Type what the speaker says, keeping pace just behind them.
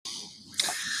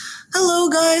Hello,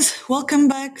 guys. Welcome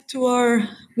back to our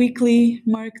weekly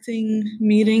marketing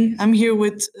meeting. I'm here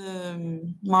with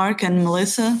Mark and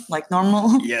Melissa, like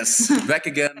normal. Yes, back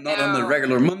again, not on the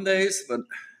regular Mondays, but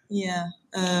Yeah.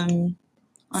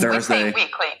 Thursday.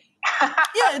 Weekly.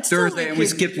 Yeah, it's still Thursday, and we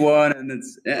weekly. skipped one, and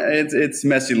it's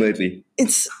messy lately.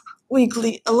 It's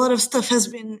weekly. A lot of stuff has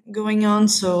been going on,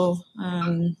 so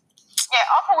Yeah,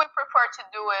 often we prefer to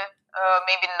do it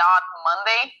maybe not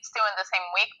Monday, still in the same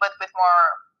week, but with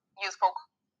more useful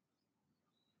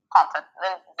content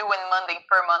than doing Monday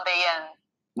per Monday, and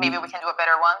maybe we can do a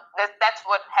better one. That's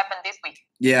what happened this week.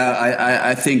 Yeah,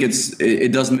 I think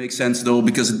it doesn't make sense though,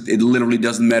 because it literally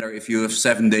doesn't matter if you have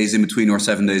 7 days in between or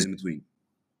 7 days in between.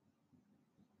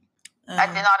 I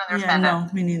did not understand no,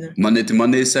 me neither. Monday to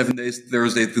Monday is 7 days.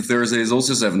 Thursday to Thursday is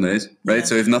also 7 days, right? Yeah.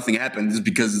 So if nothing happened, it's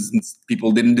because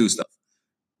people didn't do stuff.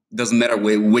 It doesn't matter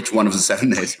which one of the 7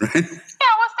 days, right?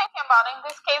 Yeah, I was thinking about it. In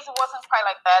this case, it wasn't quite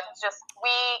like that. It's just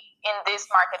we, in these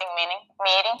marketing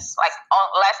meetings, like on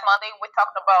last Monday, we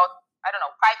talked about, 5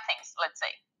 things, let's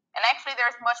say. And actually,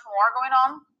 there's much more going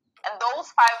on. And those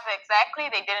 5 exactly,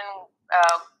 they didn't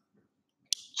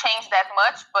change that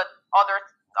much, but other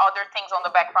things on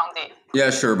the background did.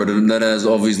 Yeah, sure, but that has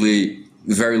obviously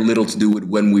very little to do with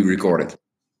when we record it.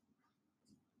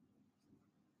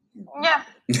 Yeah.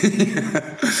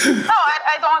 No,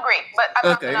 I don't agree. But I'm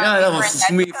Okay, not yeah, that was different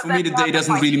for me. because For me, that's the not day the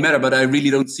doesn't point. really matter, but I really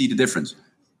don't see the difference.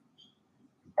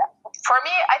 For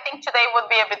me, I think today would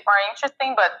be a bit more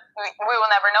interesting, but we will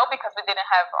never know because we didn't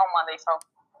have on Monday. So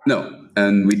No,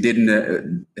 and we didn't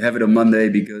have it on Monday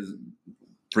because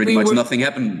pretty much nothing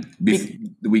happened the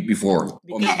week before.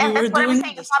 Because yeah, and we were that's what I'm doing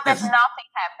saying. this It's not that stuff. nothing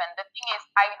happened. The thing is,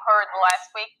 I heard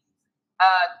last week,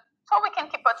 so we can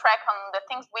keep a track on the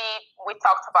things we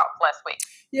talked about last week.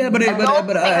 Yeah, but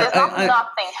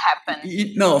Nothing happened.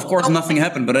 No, of course Those nothing things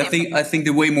happened. But I think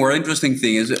the way more interesting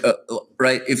thing is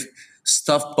right, if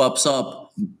stuff pops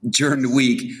up during the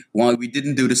week while we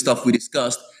didn't do the stuff we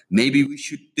discussed, maybe we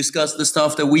should discuss the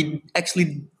stuff that we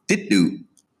actually did do.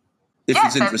 If Yes,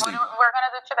 it's interesting. that's what we're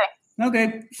gonna do today. Okay,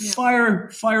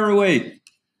 fire away.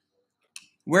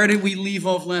 Where did we leave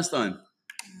off last time?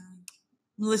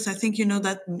 Melissa, I think you know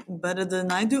that better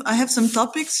than I do. I have some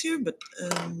topics here, but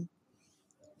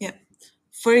yeah.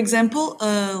 For example,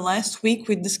 last week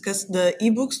we discussed the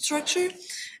ebook structure,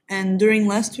 and during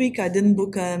last week I didn't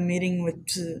book a meeting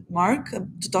with Mark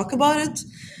to talk about it.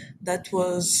 That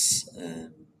was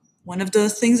one of the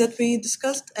things that we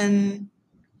discussed, and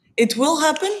it will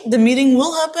happen. The meeting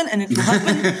will happen, and it will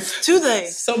happen today.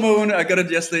 Someone, I got it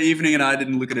yesterday evening, and I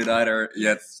didn't look at it either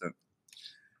yet. So.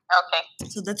 Okay.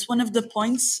 So that's one of the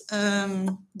points. The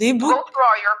Go ebook, through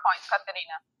all your points,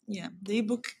 Katerina. yeah, the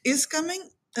ebook is coming.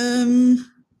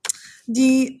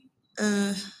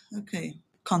 Okay,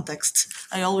 context.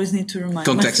 I always need to remind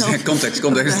myself. Context.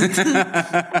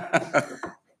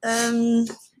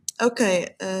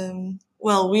 Okay.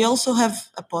 Well, we also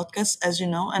have a podcast, as you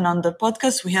know, and on the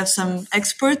podcast we have some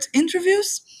expert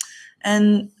interviews.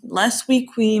 And last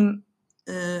week we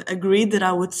agreed that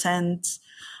I would send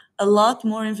a lot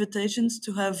more invitations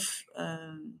to have,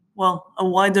 a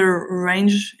wider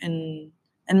range and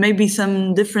maybe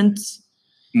some different.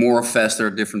 More faster,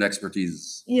 different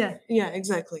expertise. Yeah,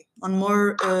 exactly. On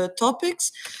more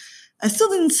topics. I still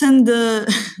didn't send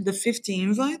the 50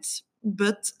 invites,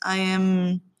 but I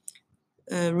am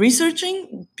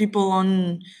researching people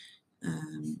on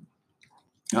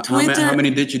Twitter. How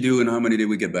many did you do, and how many did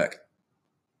we get back?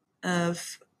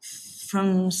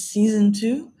 From season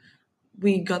 2,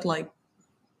 we got like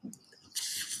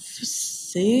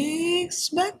 6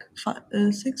 back.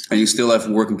 6. And you still have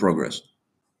work in progress.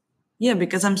 Yeah,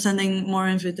 because I'm sending more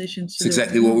invitations. It's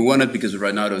exactly what we wanted, because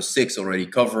right now those 6 already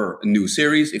cover a new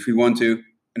series if we want to,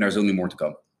 and there's only more to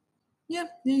come. Yeah.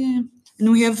 And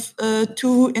we have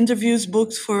 2 interviews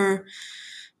booked for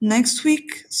next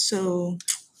week, so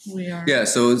we are. Yeah,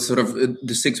 so it's sort of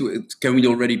the 6. Can we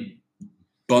already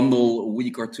bundle a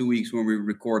week or 2 weeks when we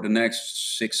record the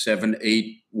next 6, 7,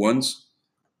 8 ones?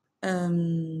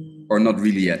 Or not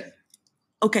really yet?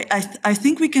 Okay, I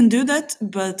think we can do that,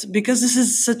 but because this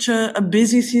is such a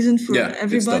busy season for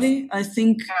everybody, I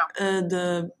think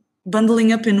the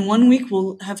bundling up in 1 week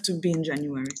will have to be in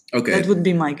January. Okay. That would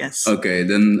be my guess. Okay,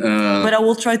 then... but I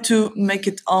will try to make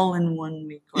it all in 1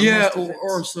 week.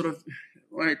 Or sort of...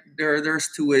 Right, there's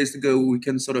 2 ways to go. We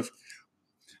can sort of...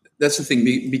 That's the thing,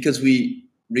 because we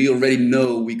already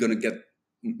know we're going to get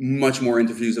much more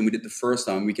interviews than we did the first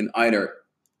time. We can either...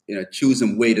 choose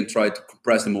and wait and try to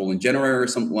compress them all in January or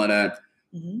something like that.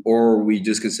 Mm-hmm. Or we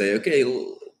just can say, okay,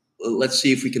 let's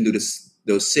see if we can do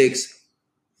those 6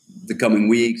 the coming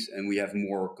weeks, and we have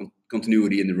more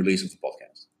continuity in the release of the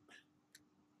podcast.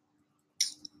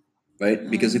 right?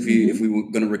 Because if we were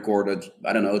going to record at,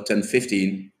 I don't know,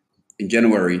 10:15 in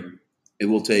January, it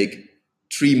will take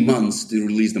 3 months to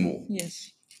release them all.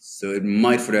 Yes. So it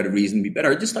might, for that reason, be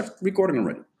better just start recording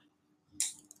already.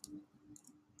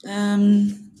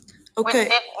 Okay.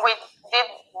 We did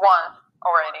one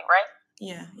already, right?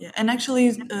 Yeah. And actually,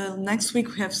 next week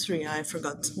we have 3. I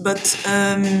forgot, but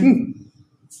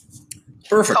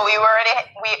Perfect. So we already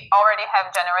have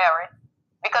January,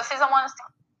 because season 1 is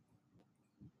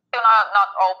still not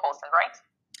all posted, right?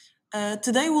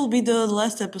 Today will be the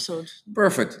last episode.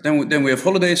 Perfect. Then we have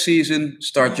holiday season.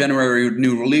 Start January with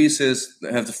new releases.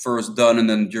 Have the first done, and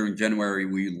then during January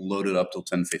we load it up till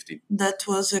 10:15. That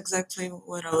was exactly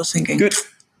what I was thinking. Good.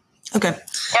 Okay.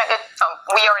 Yeah, good. So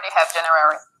we already have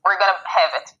January. We're gonna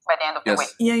have it by the end of the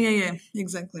week. Yeah.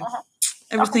 Exactly.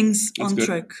 Everything's on good.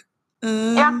 track.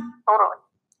 Yeah, totally.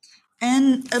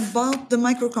 And about the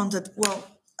micro content, well,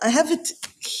 I have it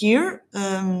here,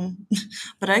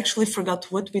 but I actually forgot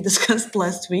what we discussed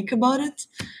last week about it.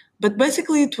 But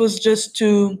basically, it was just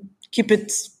to keep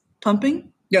it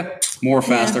pumping. Yeah, more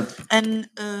faster. Yeah. And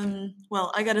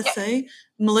well, I gotta say,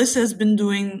 Melissa has been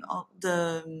doing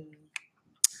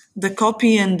the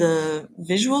copy and the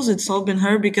visuals. It's all been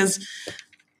her because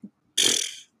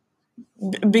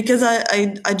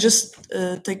I just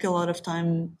take a lot of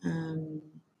time.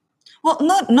 Well,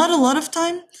 not a lot of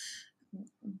time,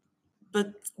 but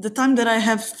the time that I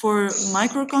have for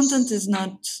micro content is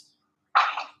not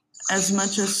as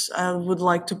much as I would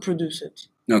like to produce it.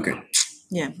 Okay.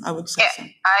 Yeah, I would say so.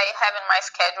 I have in my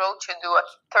schedule to do a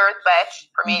 3rd batch.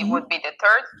 For me, it would be the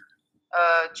 3rd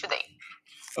today.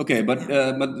 Okay, but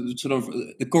sort of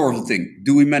the core of the thing.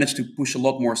 Do we manage to push a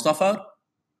lot more stuff out?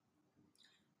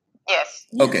 Yes.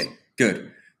 Okay, good.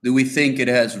 Do we think it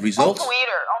has results? On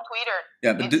Twitter.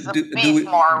 Yeah, but it's do a we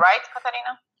bit more, right,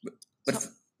 Katarina? But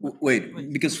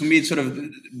wait, because for me, it's sort of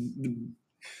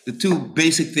the 2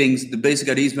 basic things, the basic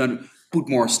ideas about put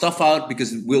more stuff out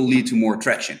because it will lead to more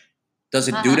traction. Does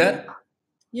it do that?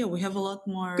 Yeah, we have a lot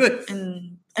more Good.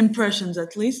 impressions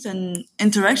at least, and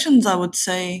interactions. I would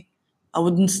say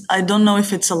I don't know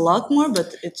if it's a lot more,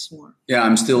 but it's more. Yeah,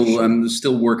 I'm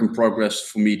still work in progress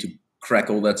for me to crack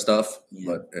all that stuff. Yeah.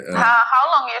 But how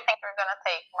long do you think you're gonna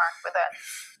take, Mark, with that?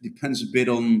 Depends a bit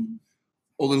on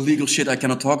all the legal shit I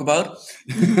cannot talk about.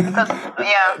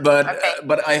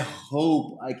 But I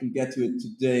hope I can get to it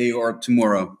today or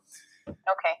tomorrow.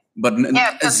 Okay. But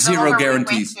zero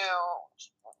guarantees.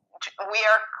 We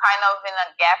are kind of in a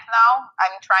gap now.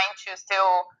 I'm trying to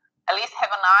still at least have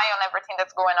an eye on everything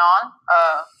that's going on,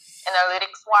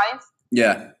 analytics-wise.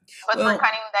 Yeah. But we're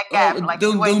kind of in that gap.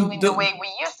 Doing the way we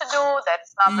used to do,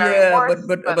 that's not very worth.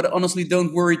 But honestly,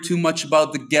 don't worry too much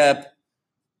about the gap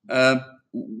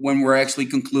when we're actually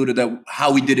concluded that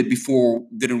how we did it before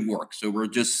didn't work. So we're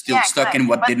just still stuck in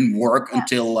what didn't work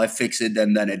until I fix it,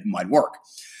 and then it might work.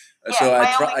 So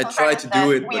I try to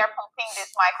do it. We are pumping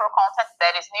this micro content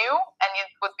that is new, and it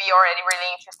would be already really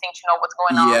interesting to know what's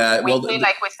going on weekly,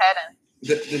 like we said.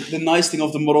 The nice thing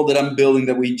of the model that I'm building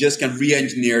that we just can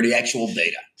re-engineer the actual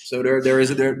data. So there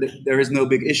is no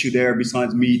big issue there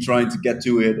besides me trying to get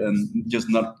to it and just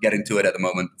not getting to it at the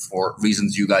moment for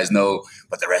reasons you guys know,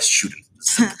 but the rest shouldn't.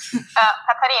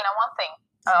 Katarina, one thing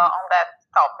on that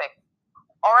topic.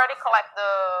 Already collect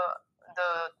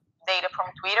the data from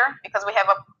Twitter, because we have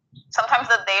sometimes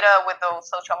the data with those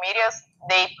social medias,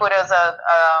 they put us a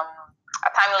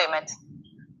time limit.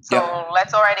 So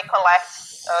let's already collect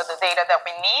the data that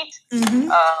we need.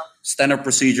 Standard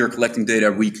procedure, collecting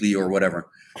data weekly or whatever.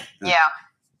 Yeah.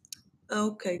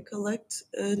 Okay, collect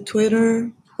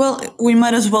Twitter. Well, we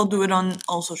might as well do it on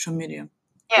all social media.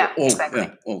 Yeah, exactly.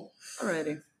 Yeah, all.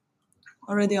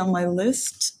 Already on my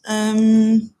list.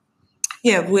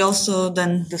 We also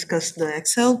then discussed the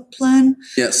Excel plan.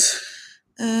 Yes.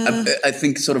 I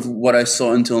think sort of what I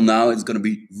saw until now is going to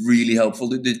be really helpful.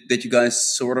 Did you guys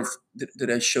sort of,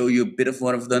 did I show you a bit of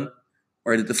what I've done?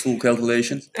 Or did the full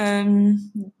calculations? Yeah,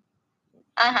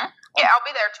 I'll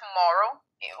be there tomorrow.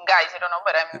 Guys, you don't know,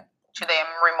 but today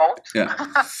I'm remote. Yeah.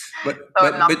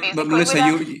 But Melissa,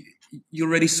 you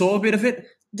already saw a bit of it?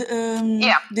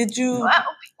 Did you? Well,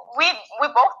 we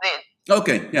both did.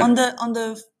 Okay. Yeah.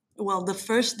 On the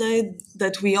first day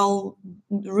that we all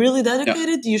really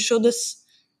dedicated, you showed us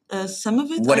some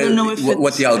of it. I don't know if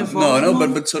what the output. No,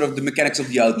 but sort of the mechanics of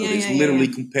the output. It's literally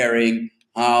comparing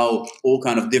how all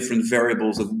kind of different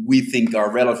variables that we think are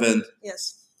relevant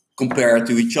compare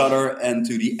to each other and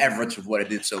to the average of what it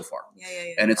did so far.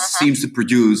 And it seems to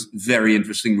produce very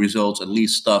interesting results, at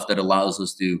least stuff that allows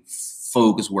us to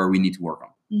focus where we need to work on.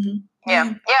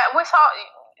 Yeah, we saw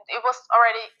it was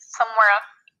already somewhere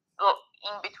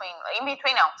in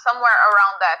between now, somewhere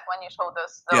around that when you showed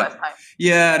us the last time.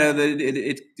 Yeah,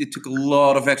 it took a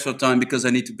lot of extra time because I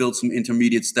need to build some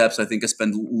intermediate steps. I think I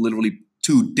spent literally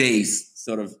 2 days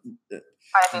sort of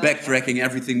backtracking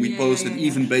everything we posted,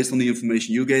 even based on the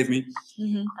information you gave me.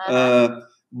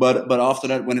 But after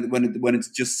that, when it's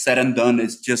just said and done,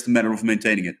 it's just a matter of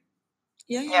maintaining it.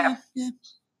 Yeah.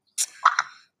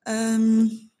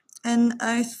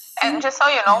 And just so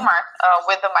you know, Mark,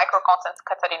 with the micro content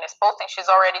Catarina is posting, she's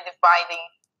already dividing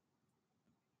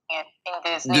it in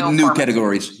these new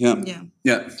categories.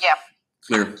 Yeah.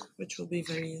 Clear. Which will be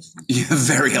very useful. Yeah,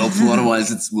 very helpful.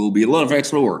 Otherwise, it will be a lot of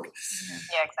extra work.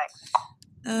 Yeah, exactly.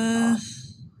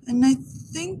 And I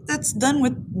think that's done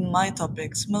with my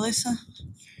topics. Melissa?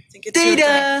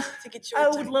 Data! I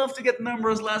would love to get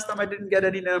numbers. Last time I didn't get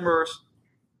any numbers.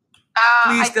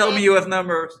 Please tell me you have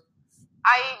numbers.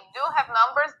 I do have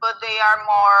numbers, but they are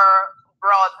more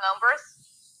broad numbers.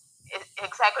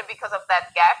 Exactly because of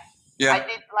that gap. Yeah. I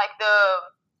did like the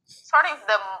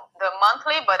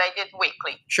monthly, but I did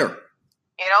weekly. Sure.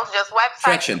 Just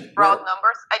website broad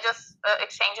numbers. I just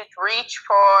exchanged reach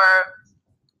for.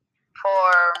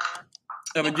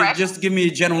 But just give me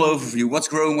a general overview. What's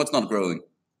growing? What's not growing?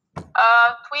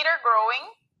 Twitter growing,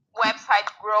 website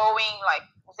growing. Like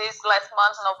this last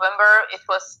month, November, it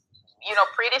was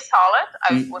pretty solid.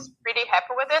 I was pretty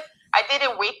happy with it. I did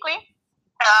it weekly.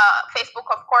 Facebook,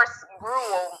 of course,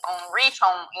 grew on reach,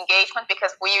 on engagement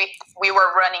because we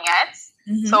were running ads.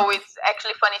 So it's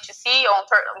actually funny to see on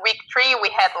week 3 we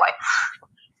had like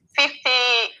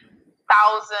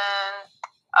 50,000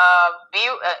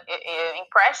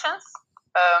 impressions,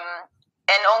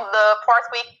 and on the 4th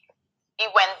week it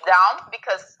went down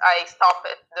because I stopped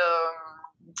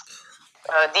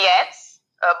the ads.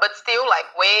 But still, like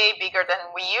way bigger than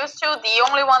we used to. The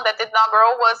only one that did not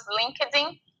grow was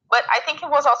LinkedIn. But I think it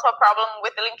was also a problem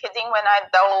with LinkedIn when I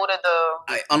downloaded the.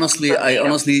 I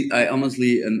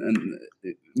honestly, and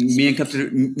me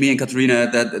and Katarina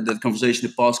had that conversation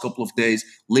the past couple of days.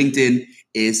 LinkedIn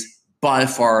is by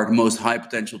far the most high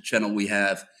potential channel we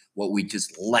have. What we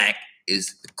just lack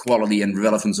is the quality and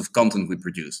relevance of content we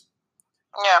produce.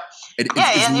 Yeah, it's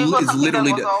it was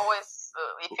literally that was always.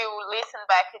 If you listen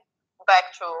back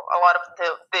to a lot of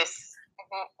this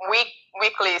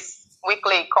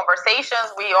weekly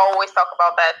conversations, we always talk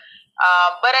about that.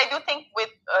 But I do think with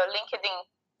LinkedIn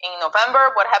in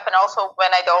November, what happened also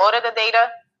when I downloaded the data,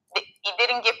 it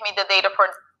didn't give me the data for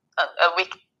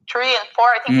week 3 and 4.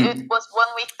 I think it was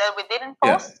 1 week that we didn't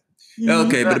post.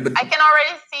 Okay, but I can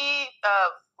already see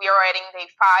we are at day 5.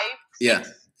 6, yeah.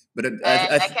 But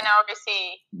I can already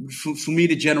see. For me,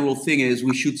 the general thing is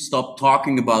we should stop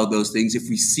talking about those things. If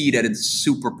we see that it's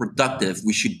super productive,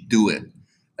 we should do it.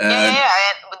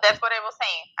 That's what I was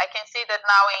saying. I can see that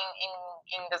now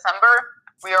in December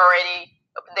we're already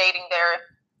updating there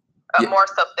more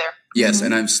stuff there. Yes,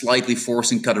 and I'm slightly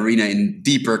forcing Katarina in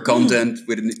deeper content.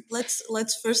 Let's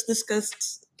first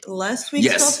discuss last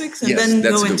week's topics and then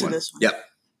go into this one. Yeah.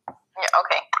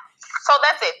 Okay. So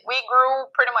that's it. We grew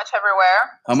pretty much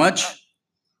everywhere. How much?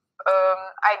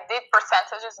 I did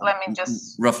percentages. Let me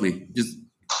just roughly 20%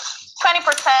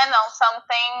 on some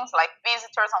things like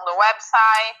visitors on the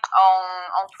website.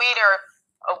 On Twitter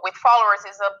with followers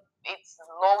it's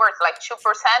lower. It's like 2%,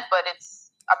 but it's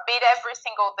a bit every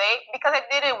single day because I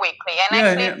did it weekly.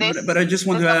 And but I just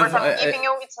want to have. I'm giving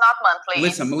you, it's not monthly.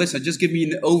 Melissa, just give me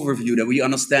an overview that we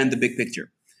understand the big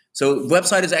picture. So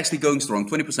website is actually going strong.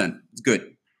 20%. It's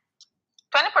good.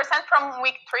 20% from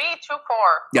week 3 to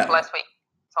 4 of last week.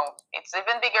 So it's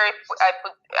even bigger if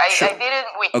I did it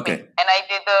weekly. And I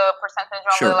did the percentage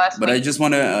on the last week. But I just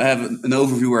want to have an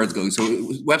overview where it's going. So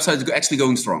website is actually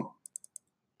going strong.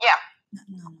 Yeah.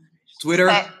 Twitter?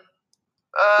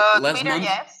 Twitter, month?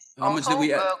 yes. How much did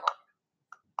we add?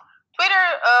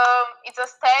 Twitter, it's a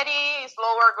steady,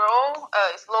 slower growth.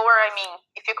 It's lower,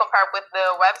 if you compare with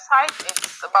the website,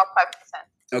 it's about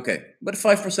 5%. Okay. But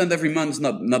 5% every month is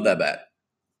not that bad.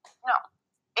 No.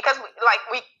 Because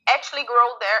we actually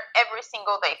grow there every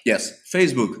single day. Yes.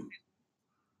 Facebook.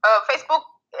 Facebook,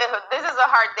 this is a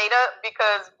hard data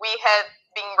because we had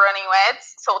been running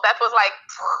ads. So that was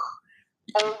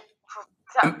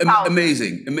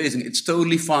amazing. It's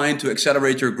totally fine to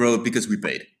accelerate your growth because we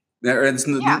paid. It's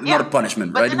not a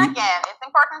punishment, but right? But then again, it's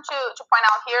important to point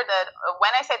out here that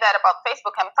when I say that about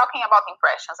Facebook, I'm talking about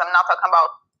impressions. I'm not talking about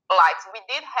likes. We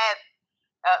did have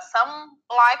some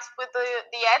likes with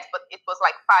the ads, but it was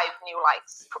like 5 new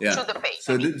likes to the page.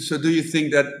 So do you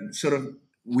think that sort of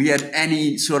we had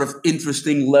any sort of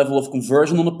interesting level of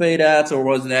conversion on the paid ads, or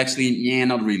was it actually,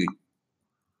 not really?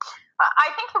 I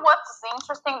think it what's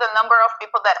interesting, the number of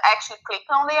people that actually clicked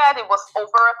on the ad, it was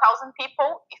over 1,000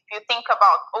 people. If you think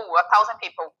about, 1,000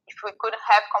 people, if we could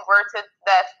have converted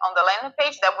that on the landing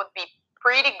page, that would be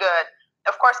pretty good.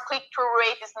 Of course, click-through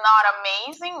rate is not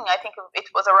amazing. I think it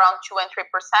was around 2 and 3%,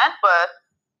 but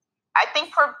I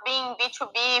think for being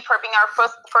B2B, for being our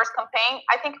first campaign,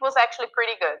 I think it was actually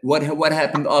pretty good. What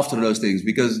happened after those things?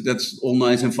 Because that's all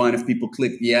nice and fine if people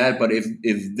click the ad, but if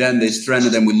then they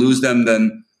stranded and we lose them,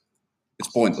 then it's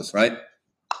pointless, right?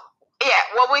 Yeah,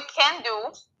 what we can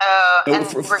do,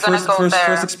 we're going to go there.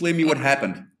 First explain me what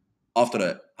happened after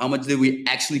that. How much did we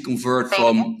actually convert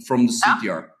from the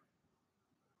CTR?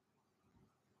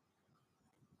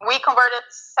 We converted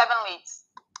 7 leads.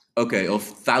 Okay, of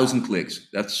 1,000 clicks.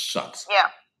 That sucks. Yeah,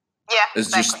 it's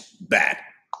exactly. Just bad.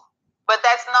 But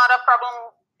that's not a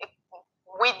problem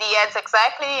with the ads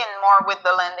exactly, and more with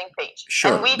the landing page.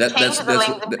 Sure, and we changed the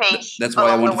landing page. That's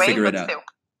why I want to figure it out.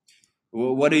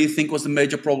 Well, what do you think was the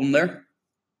major problem there?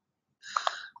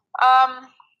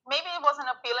 Maybe it wasn't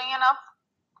appealing enough.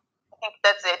 I think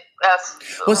that's it.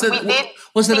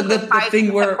 Was it that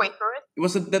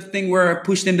thing where I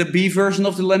pushed in the B version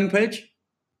of the landing page?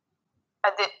 I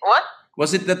did what?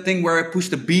 Was it that thing where I pushed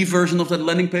the B version of that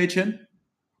landing page in?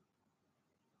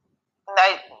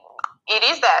 It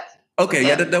is that. Okay,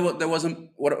 yeah, that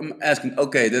wasn't what I'm asking.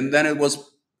 Okay, then it was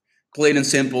plain and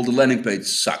simple. The landing page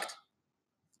sucked.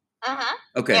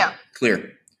 Mm-hmm. Okay, yeah.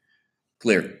 Clear.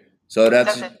 So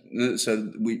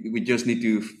so we just need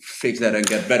to fix that and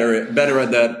get better at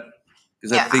that.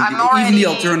 Because I think even the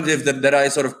alternative that I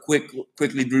sort of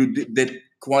quickly drew did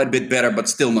quite a bit better, but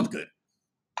still not good.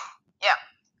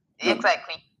 Yeah,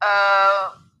 exactly.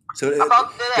 So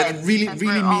that really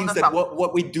means that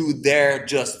what we do there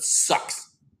just sucks.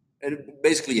 And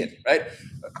basically it, right?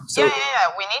 So yeah.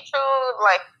 We need to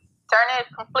turn it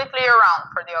completely around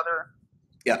for the other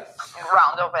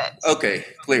round of ads. Okay,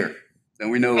 clear. Then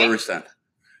we know where we stand.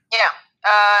 Yeah.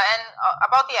 And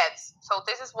about the ads. So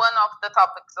this is one of the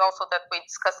topics also that we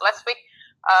discussed last week.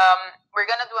 We're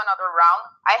going to do another round.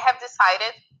 I have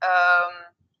decided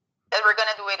that we're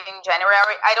going to do it in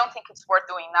January. I don't think it's worth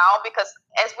doing now because,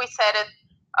 as we said it,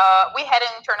 we had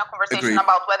an internal conversation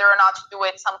about whether or not to do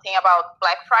it something about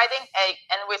Black Friday,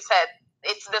 and we said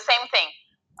it's the same thing.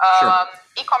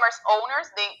 E-commerce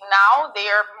owners, they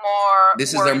are more.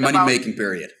 This is their money-making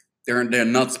period. They're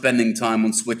not spending time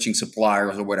on switching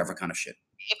suppliers or whatever kind of shit.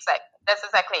 Exactly. That's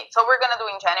exactly it. So we're going to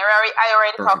do in January. I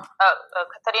already talked,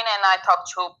 Katarina and I talked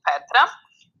to Petra.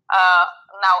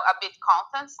 Now a bit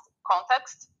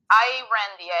context. I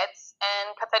ran the ads,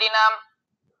 and Katarina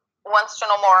wants to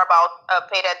know more about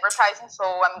paid advertising, so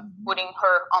I'm putting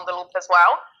her on the loop as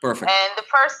well. Perfect. And the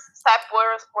first step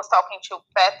was talking to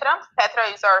Petra. Petra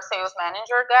is our sales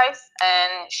manager, guys,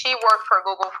 and she worked for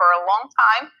Google for a long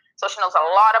time, so she knows a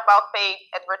lot about paid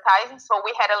advertising. So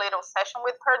we had a little session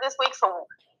with her this week, so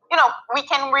we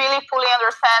can really fully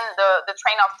understand the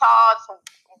train of thought. So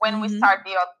when we start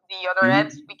the other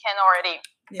ads, we can already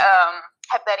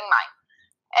have that in mind.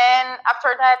 And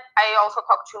after that, I also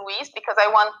talked to Luis because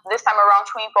I want this time around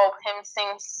to involve him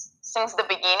since the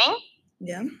beginning.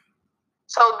 Yeah.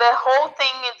 So the whole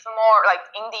thing is more like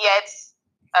in the ads,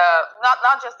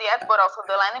 not just the ads, but also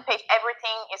the landing page.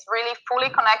 Everything is really fully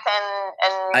connected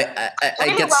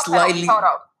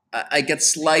I get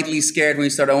slightly scared when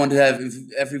you start. I want to have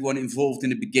everyone involved in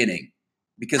the beginning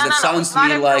because that sounds to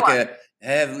me like a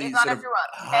heavily sort of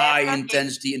high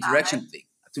intensity interaction thing.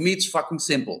 To me, it's fucking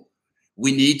simple.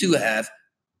 We need to have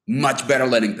much better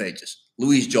landing pages.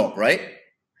 Louis' job, right?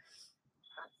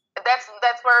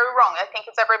 That's very wrong. I think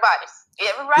it's everybody's.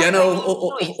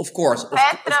 Of course.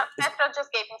 Petra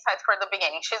just gave insights for the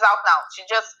beginning. She's out now. She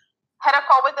just had a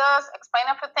call with us,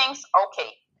 explained a few things.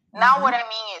 Okay. Now what I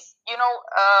mean is,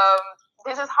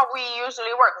 this is how we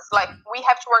usually work. It's like we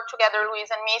have to work together, Luis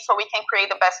and me, so we can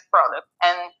create the best product.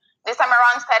 And this time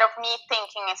around, instead of me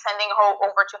thinking and sending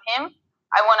over to him,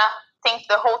 I want to think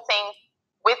the whole thing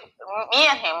with me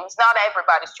and him. It's not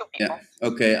everybody, it's two people. Yeah.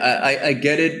 Okay, I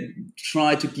get it.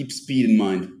 Try to keep speed in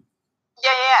mind.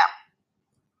 Yeah.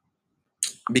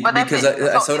 Because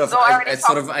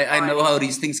I know how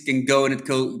these things can go, and it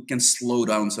can slow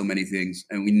down so many things,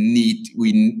 and we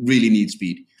really need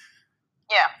speed.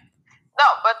 Yeah. No,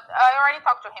 but I already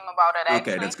talked to him about it.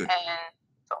 Actually, okay, that's good. And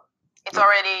so it's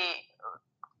already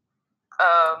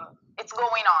it's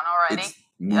going on already.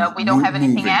 We don't have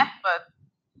anything yet, but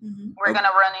we're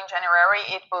gonna run in January.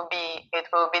 It will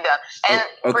be done, and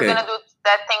we're gonna do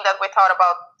that thing that we thought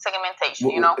about segmentation.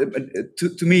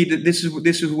 To me, this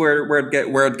is where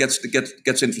it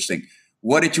gets interesting.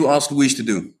 What did you ask Luis to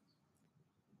do?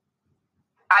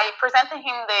 I presented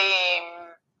him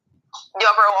the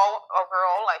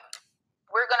overall, like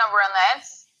we're gonna run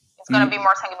ads. It's gonna be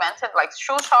more segmented, like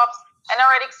shoe shops. And I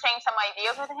already exchanged some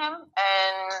ideas with him.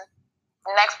 And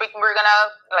next week we're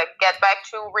gonna like get back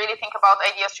to really think about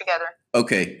ideas together.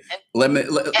 Okay. And then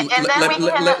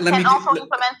we can also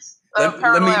implement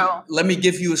parallel. Let me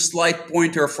give you a slight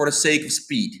pointer for the sake of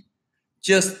speed.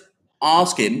 Just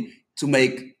ask him to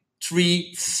make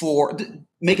 4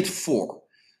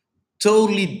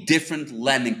 totally different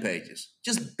landing pages.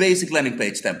 Just basic landing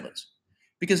page templates.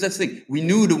 Because that's the thing. We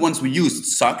knew the ones we used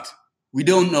sucked. We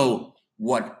don't know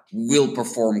what will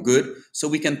perform good. So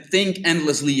we can think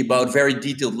endlessly about very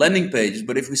detailed landing pages.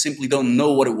 But if we simply don't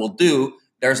know what it will do,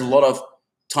 there's a lot of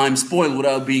time spoiled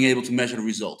without being able to measure the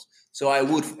results. So I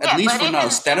would, at least for now,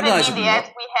 standardize it more. We have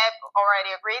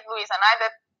already agreed, Luis and I,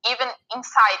 that even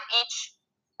inside each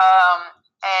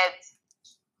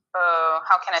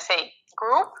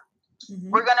group,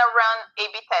 we're going to run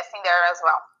A/B testing there as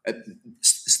well.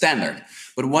 Standard.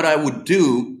 But what I would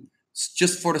do,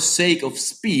 just for the sake of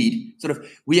speed,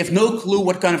 we have no clue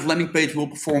what kind of landing page will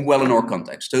perform well in our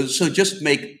context. So just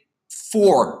make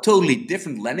 4 totally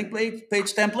different landing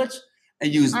page templates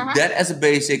and use that as a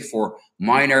basic for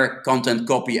minor content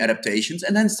copy adaptations,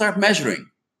 and then start measuring.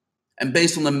 And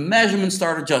based on the measurement,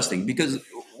 start adjusting. Because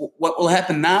what will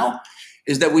happen now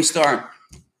is that we start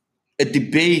a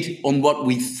debate on what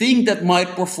we think that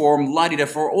might perform,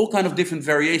 for all kind of different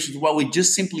variations, while we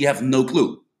just simply have no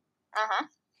clue.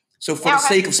 So for the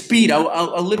sake of speed,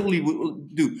 I'll literally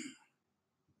do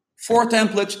 4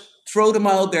 templates, throw them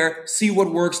out there, see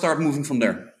what works, start moving from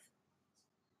there.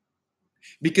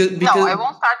 Because no, I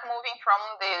won't start moving from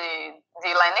the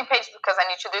landing page because I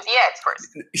need to do the ads first.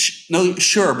 No,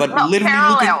 sure, but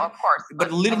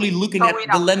literally looking at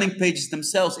the landing pages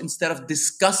themselves instead of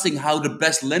discussing how the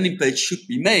best landing page should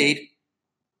be made.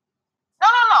 No.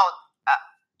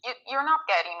 You're not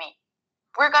getting me.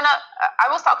 We're gonna. I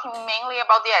was talking mainly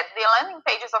about the ads. The landing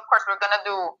pages, of course, we're gonna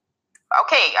do.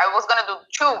 Okay, I was gonna do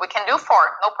 2. We can do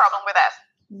 4. No problem with that.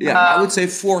 Yeah, I would say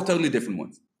 4 totally different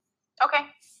ones. Okay.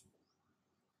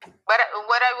 But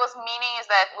what I was meaning is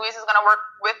that Luis is going to work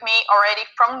with me already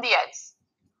from the ads.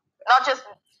 Not just,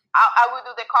 I will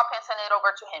do the copy and send it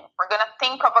over to him. We're going to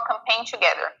think of a campaign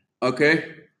together.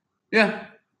 Okay. Yeah.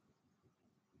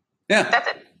 That's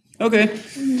it. Okay.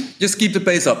 Just keep the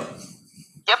pace up.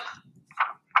 Yep.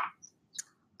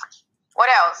 What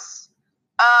else?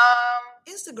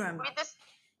 Instagram.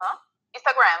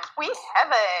 Instagram. We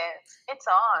have it. It's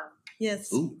on.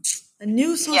 Yes. Ooh. A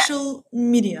new social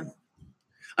media.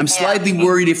 I'm slightly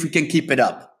worried if we can keep it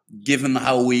up, given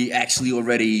how we actually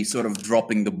already sort of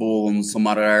dropping the ball on some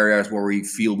other areas where we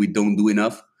feel we don't do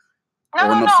enough. No.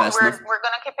 We're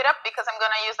going to keep it up because I'm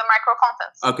going to use the micro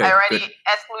contents. Okay, I already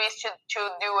asked Luis to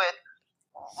do it,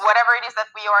 whatever it is that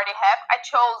we already have. I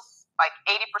chose like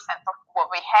 80% of what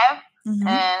we have,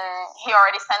 and he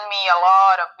already sent me a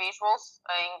lot of visuals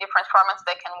in different formats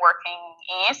that can work in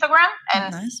Instagram.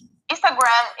 And nice.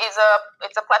 Instagram it's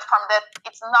a platform that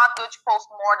it's not good to post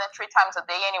more than 3 times a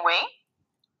day anyway.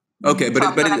 Okay,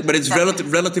 but it's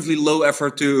relatively low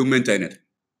effort to maintain it.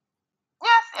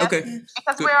 Yes. Okay.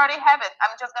 Because we already have it.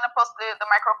 I'm just gonna post the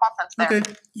micro contents there.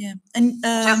 Okay. Yeah. And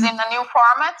just in a new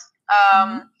format.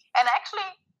 And actually,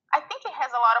 I think it has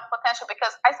a lot of potential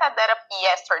because I set that up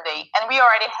yesterday, and we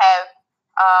already have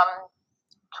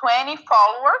 20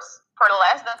 followers for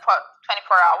less than 24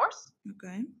 hours.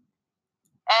 Okay.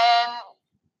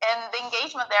 And the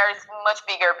engagement there is much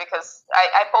bigger because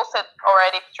I posted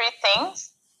already 3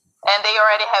 things, and they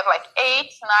already have like 8, 9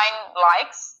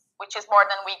 likes, which is more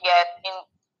than we get in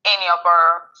any of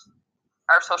our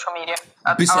social media.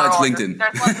 Besides LinkedIn.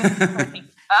 There's one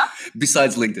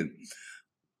Besides LinkedIn.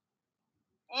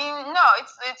 No,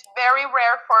 it's very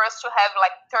rare for us to have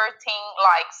like 13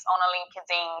 likes on a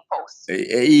LinkedIn post.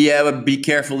 Yeah, but be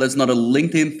careful. That's not a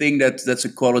LinkedIn thing. That's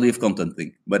a quality of content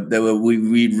thing. But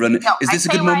we run it. No, is this a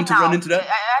good moment to run into that?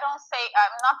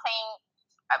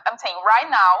 I'm saying right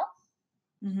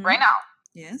now. Right now.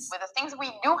 Yes. With the things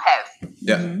we do have.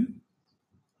 Yeah.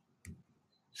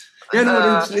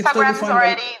 Instagram totally is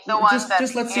already the one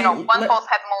that one post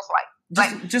had most likes.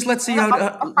 Just let's see how.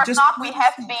 Of course not. We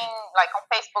have been like on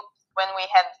Facebook when we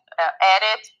had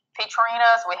added featuring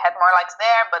us. We had more likes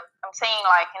there, but I'm saying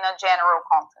like in a general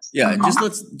context. Yeah,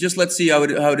 let's see how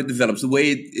it develops. The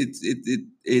way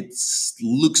it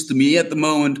looks to me at the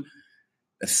moment,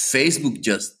 Facebook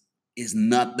just is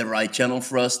not the right channel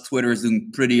for us. Twitter is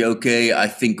doing pretty okay. I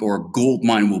think our gold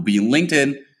mine will be in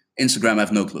LinkedIn. Instagram, I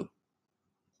have no clue.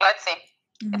 Let's see.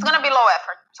 It's gonna be low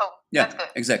effort. So yeah, that's good.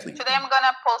 Exactly. Today I'm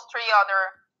gonna post 3 other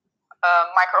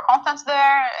micro contents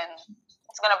there, and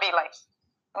it's gonna be like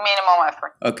minimum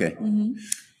effort. Okay.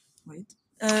 Wait.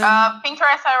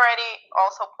 Pinterest I already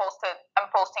also posted. I'm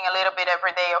posting a little bit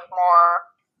every day of more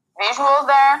visuals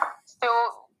there.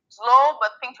 Still slow,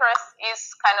 but Pinterest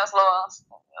is kind of slow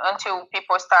until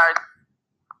people start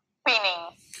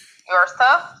pinning your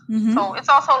stuff. So it's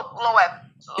also low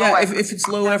effort. If it's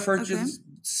low effort, just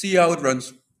see how it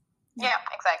runs. Yeah,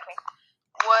 exactly.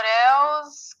 What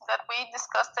else that we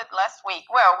discussed it last week?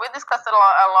 Well, we discussed a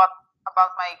lot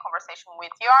about my conversation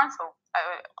with Yarn, so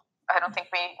I don't think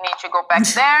we need to go back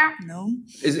there. No.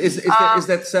 Is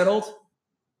that settled?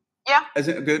 Yeah. Is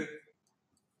it good?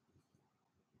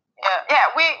 Yeah.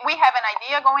 We have an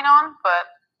idea going on, but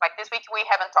like this week we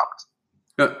haven't talked.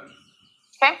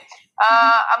 Okay.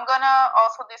 I'm gonna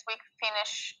also this week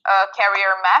finish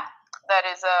Carrier Map. That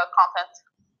is a content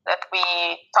that we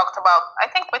talked about. I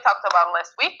think we talked about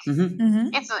last week.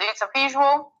 It's a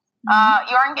visual.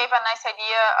 Yarn gave a nice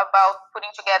idea about putting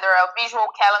together a visual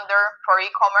calendar for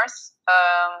e-commerce.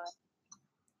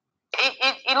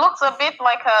 It looks a bit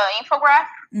like an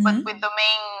infographic, but with the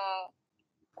main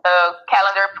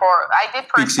calendar I did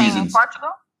for Spain in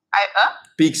Portugal.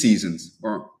 Peak seasons,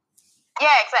 or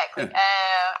yeah, exactly.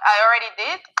 I already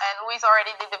did, and Luis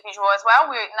already did the visual as well.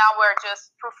 We're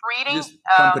just proofreading. Just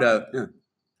pump it out. Yeah.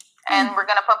 And we're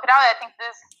gonna pump it out. I think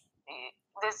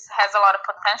this has a lot of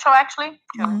potential actually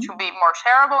to be more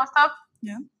shareable and stuff.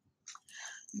 Yeah.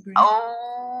 Agreed.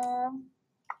 Oh,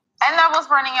 and I was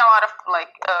running a lot of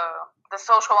the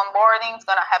social onboarding is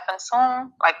gonna happen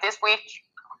soon, like this week,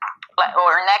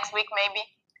 or next week maybe.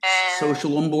 And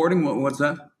social onboarding. What's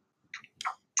that?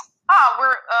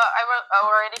 I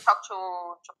already talked to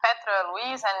Petra,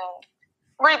 Luis, and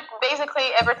we're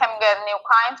basically every time we get new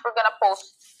clients, we're gonna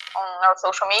post on our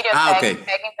social media, tagging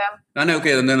them. I know.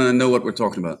 Okay, and then I know what we're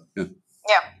talking about.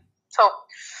 Yeah. So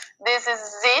this is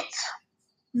it.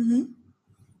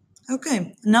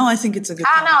 Okay. Now I think it's a good.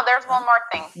 No, there's one more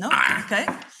thing. No. Okay.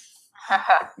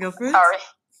 Go for it. Sorry.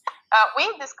 We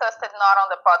discussed it not on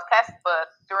the podcast, but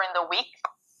during the week,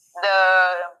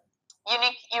 the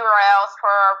unique URLs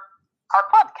for our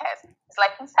podcast. It's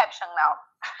like Inception now.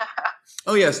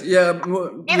 Oh yes, yeah.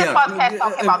 Podcast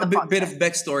talking about the podcast. Bit of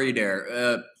backstory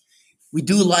there. We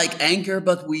do like Anchor,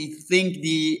 but we think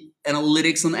the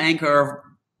analytics on Anchor are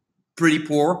pretty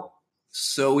poor.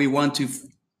 So we want to,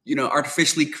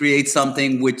 artificially create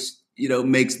something which,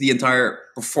 makes the entire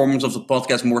performance of the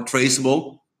podcast more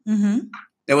traceable.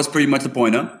 That was pretty much the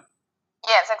point, huh?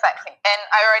 Yes, exactly. And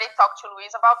I already talked to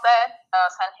Luis about that,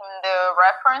 sent him the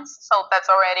reference. So that's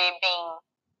already being...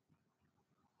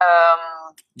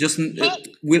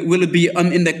 will it be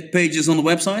unindexed pages on the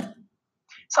website?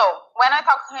 So when I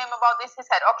talked to him about this, he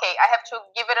said, okay, I have to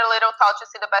give it a little thought to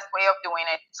see the best way of doing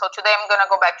it. So today I'm going to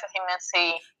go back to him and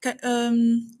see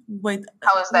wait.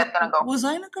 How is that going to go? Was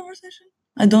I in a conversation?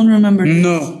 I don't remember.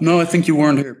 No, I think you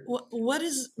weren't here. What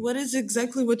is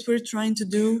exactly what we're trying to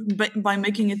do by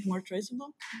making it more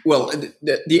traceable? Well,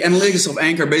 the analytics of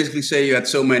Anchor basically say you had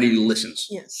so many listens.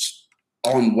 Yes.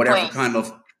 On whatever kind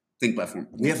of thing platform.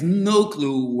 We have no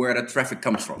clue where that traffic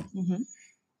comes from.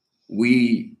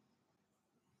 We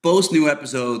post new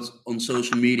episodes on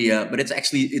social media, but it's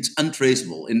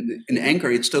untraceable. In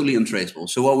Anchor, it's totally untraceable.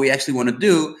 So what we actually want to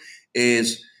do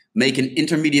is make an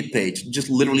intermediate page, just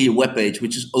literally a web page,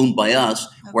 which is owned by us,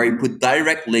 where you put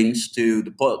direct links to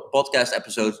the podcast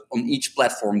episodes on each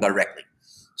platform directly.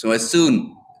 So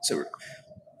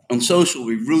on social,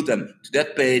 we route them to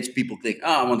that page. People click,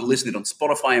 I want to listen to it on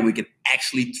Spotify, and we can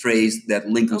actually trace that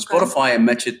link on Spotify and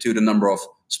match it to the number of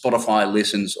Spotify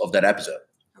listens of that episode.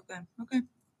 Okay.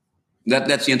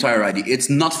 That's the entire idea. It's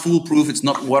not foolproof. It's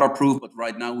not waterproof. But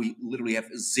right now, we literally have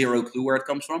zero clue where it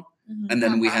comes from. And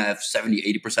then we have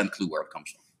 70-80% clue where it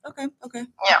comes from. Okay.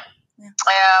 Yeah.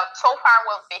 So far,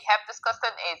 what we have discussed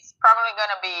it's probably going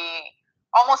to be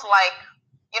almost like,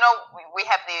 we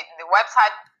have the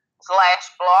website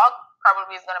 /blog.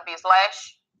 Probably is going to be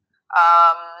 /podcast.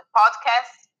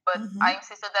 But I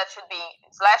insisted that should be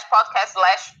 /podcast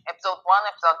 /episode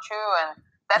 1, episode 2, and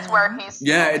that's where he's...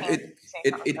 Yeah,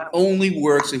 it only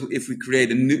works if we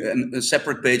create a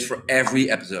separate page for every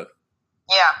episode.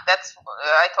 Yeah,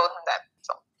 I told him that.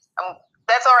 So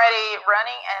that's already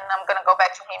running, and I'm going to go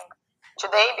back to him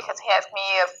today because he asked me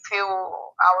a few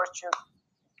hours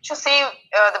to see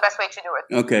the best way to do it.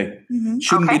 Okay.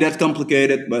 Shouldn't be that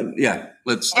complicated, but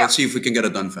let's see if we can get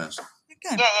it done fast.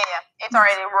 Okay. Yeah. It's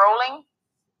already rolling.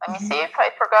 Let me see if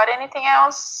I forgot anything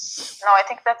else. No, I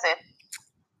think that's it.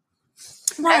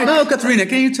 Right. No, Katarina,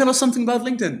 can you tell us something about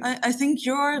LinkedIn? I think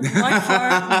you're by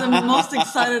far the most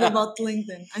excited about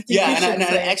LinkedIn. I think Yeah, you and should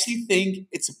I say it. actually think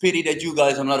it's a pity that you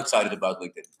guys are not excited about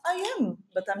LinkedIn. I am,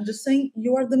 but I'm just saying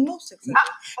you are the most excited.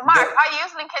 Mark, I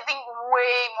use LinkedIn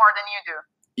way more than you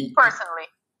do, personally.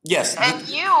 Yes. And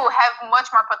you have much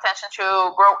more potential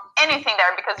to grow anything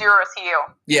there because you're a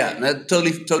CEO. Yeah,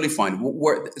 totally fine.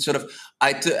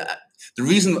 The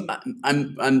reason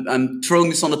I'm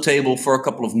throwing this on the table for a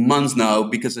couple of months now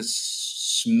because I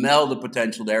smell the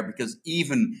potential there. Because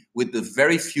even with the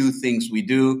very few things we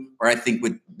do, or I think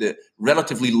with the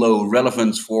relatively low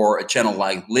relevance for a channel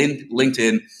like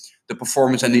LinkedIn, the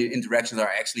performance and the interactions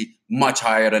are actually much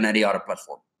higher than any other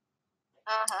platform.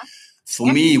 Mm-hmm.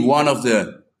 For me, one of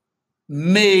the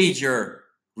major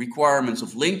requirements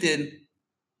of LinkedIn,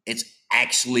 it's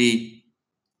actually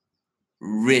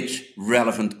rich,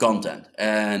 relevant content.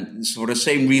 And for the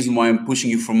same reason why I'm pushing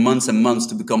you for months and months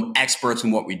to become experts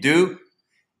in what we do,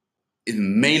 is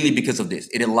mainly because of this.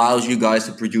 It allows you guys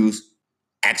to produce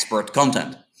expert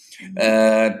content.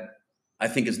 I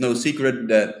think it's no secret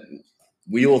that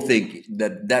we all think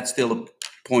that that's still a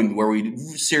point where we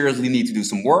seriously need to do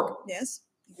some work. Yes,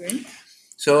 agree.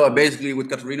 So basically with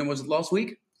Katarina, was it last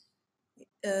week?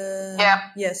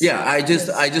 Yes. Yeah, I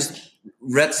just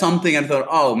read something and thought,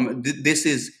 this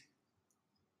is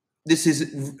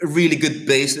a really good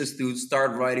basis to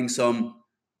start writing some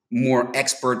more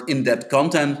expert, in-depth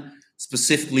content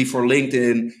specifically for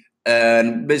LinkedIn,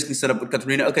 and basically set up with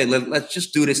Katarina. Okay, let's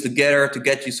just do this together to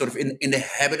get you sort of in the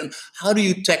habit. And how do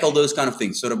you tackle those kind of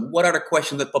things? Sort of what are the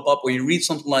questions that pop up when you read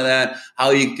something like that?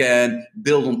 How you can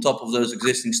build on top of those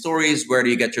existing stories? Where do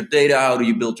you get your data? How do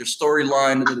you build your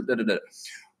storyline?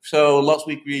 So last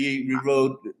week we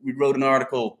wrote an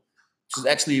article which has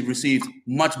actually received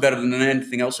much better than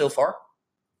anything else so far,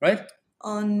 right?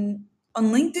 On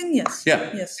LinkedIn, yes.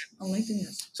 Yeah. Yes, on LinkedIn,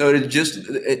 yes. So it's just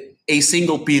a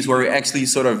single piece where we actually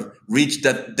sort of reached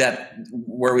that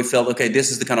where we felt, okay, this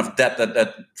is the kind of depth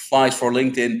that flies for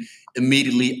LinkedIn,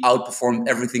 immediately outperformed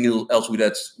everything else we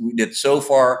did so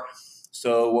far.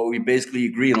 So what we basically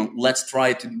agreed on, let's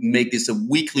try to make this a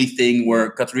weekly thing where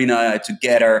Katarina and I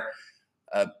together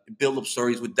build up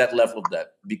stories with that level of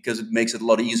depth, because it makes it a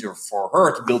lot easier for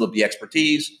her to build up the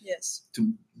expertise, yes,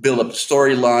 to build up the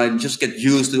storyline, just get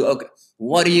used to, okay,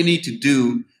 what do you need to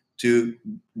do to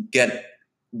get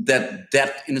that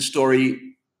depth in the story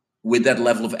with that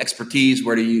level of expertise?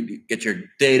 Where do you get your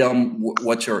data on?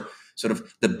 What's your sort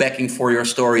of the backing for your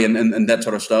story and that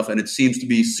sort of stuff? And it seems to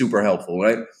be super helpful,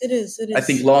 right? It is. I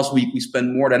think last week we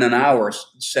spent more than an hour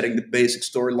setting the basic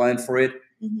storyline for it.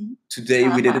 Mm-hmm. Today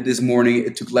we did it this morning.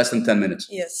 It took less than 10 minutes.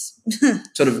 Yes.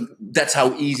 Sort of that's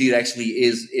how easy it actually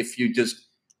is if you just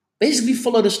basically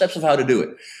follow the steps of how to do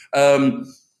it.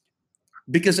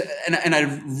 Because and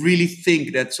I really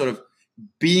think that sort of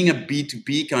being a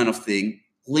B2B kind of thing,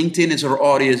 LinkedIn is our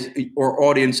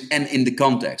audience and in the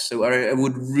context. So I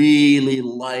would really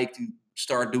like to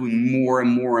start doing more and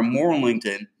more and more on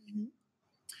LinkedIn. Mm-hmm.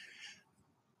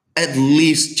 At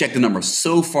least check the numbers.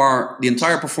 So far, the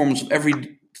entire performance of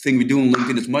everything we do on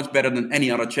LinkedIn is much better than any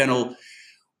other channel,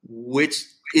 which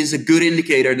is a good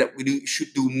indicator that we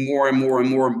should do more and more and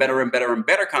more and better and better and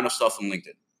better kind of stuff on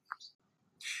LinkedIn.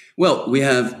 Well, we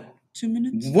have 2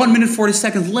 minutes. 1 minute 40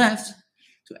 seconds left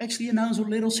to actually announce our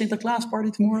little Sinterklaas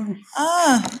party tomorrow.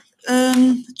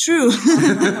 True.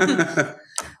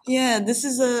 Yeah, this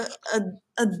is a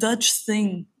Dutch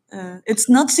thing. It's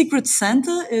not Secret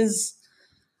Santa.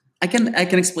 I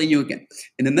can explain you again.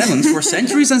 In the Netherlands, for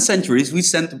centuries and centuries, we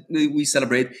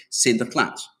celebrate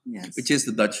Sinterklaas, yes, which is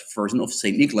the Dutch version of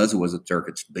Saint Nicholas, who was a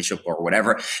Turkish bishop or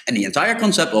whatever. And the entire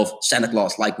concept of Santa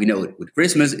Claus, like we know it with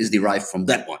Christmas, is derived from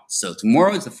that one. So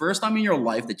tomorrow is the first time in your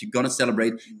life that you're gonna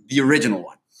celebrate the original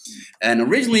one. And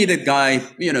originally, that guy,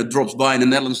 drops by in the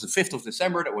Netherlands the 5th of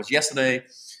December. That was yesterday.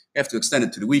 You have to extend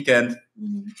it to the weekend.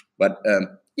 Mm-hmm. But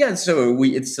so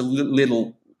it's a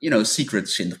little, secret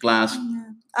Sinterklaas.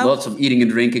 Yeah. Lots of eating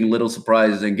and drinking, little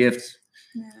surprises and gifts.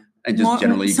 Yeah. And just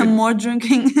generally some more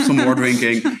drinking. Some more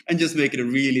drinking. And just make it a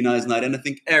really nice night. And I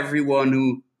think everyone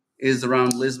who is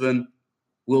around Lisbon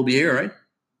will be here, right?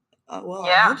 Well,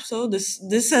 yeah. I hope so.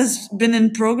 This has been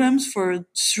in programs for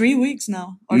 3 weeks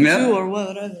now, or 2 or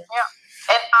whatever. Yeah,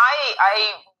 and I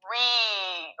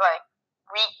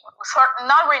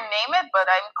not rename it, but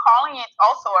I'm calling it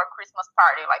also our Christmas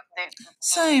party. Like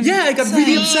same. Yeah, I got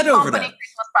really upset over that. Party,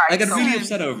 I got really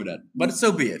upset over that. But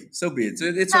so be it. So be it. So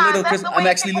it's a little Christmas. I'm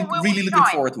actually really looking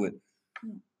forward to it.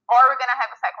 Or we're gonna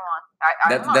have a second one.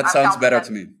 That sounds better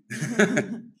to me.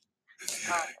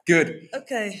 Good.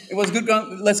 Okay. It was good.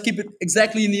 Let's keep it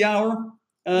exactly in the hour.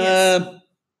 Yes.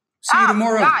 See you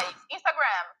tomorrow. Guys, Instagram.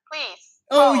 please.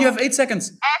 Oh, you have 8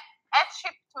 seconds. At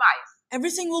Shiptimize.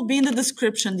 Everything will be in the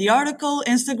description. The article,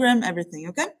 Instagram, everything,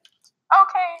 okay?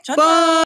 Okay. Ciao, ciao. Bye.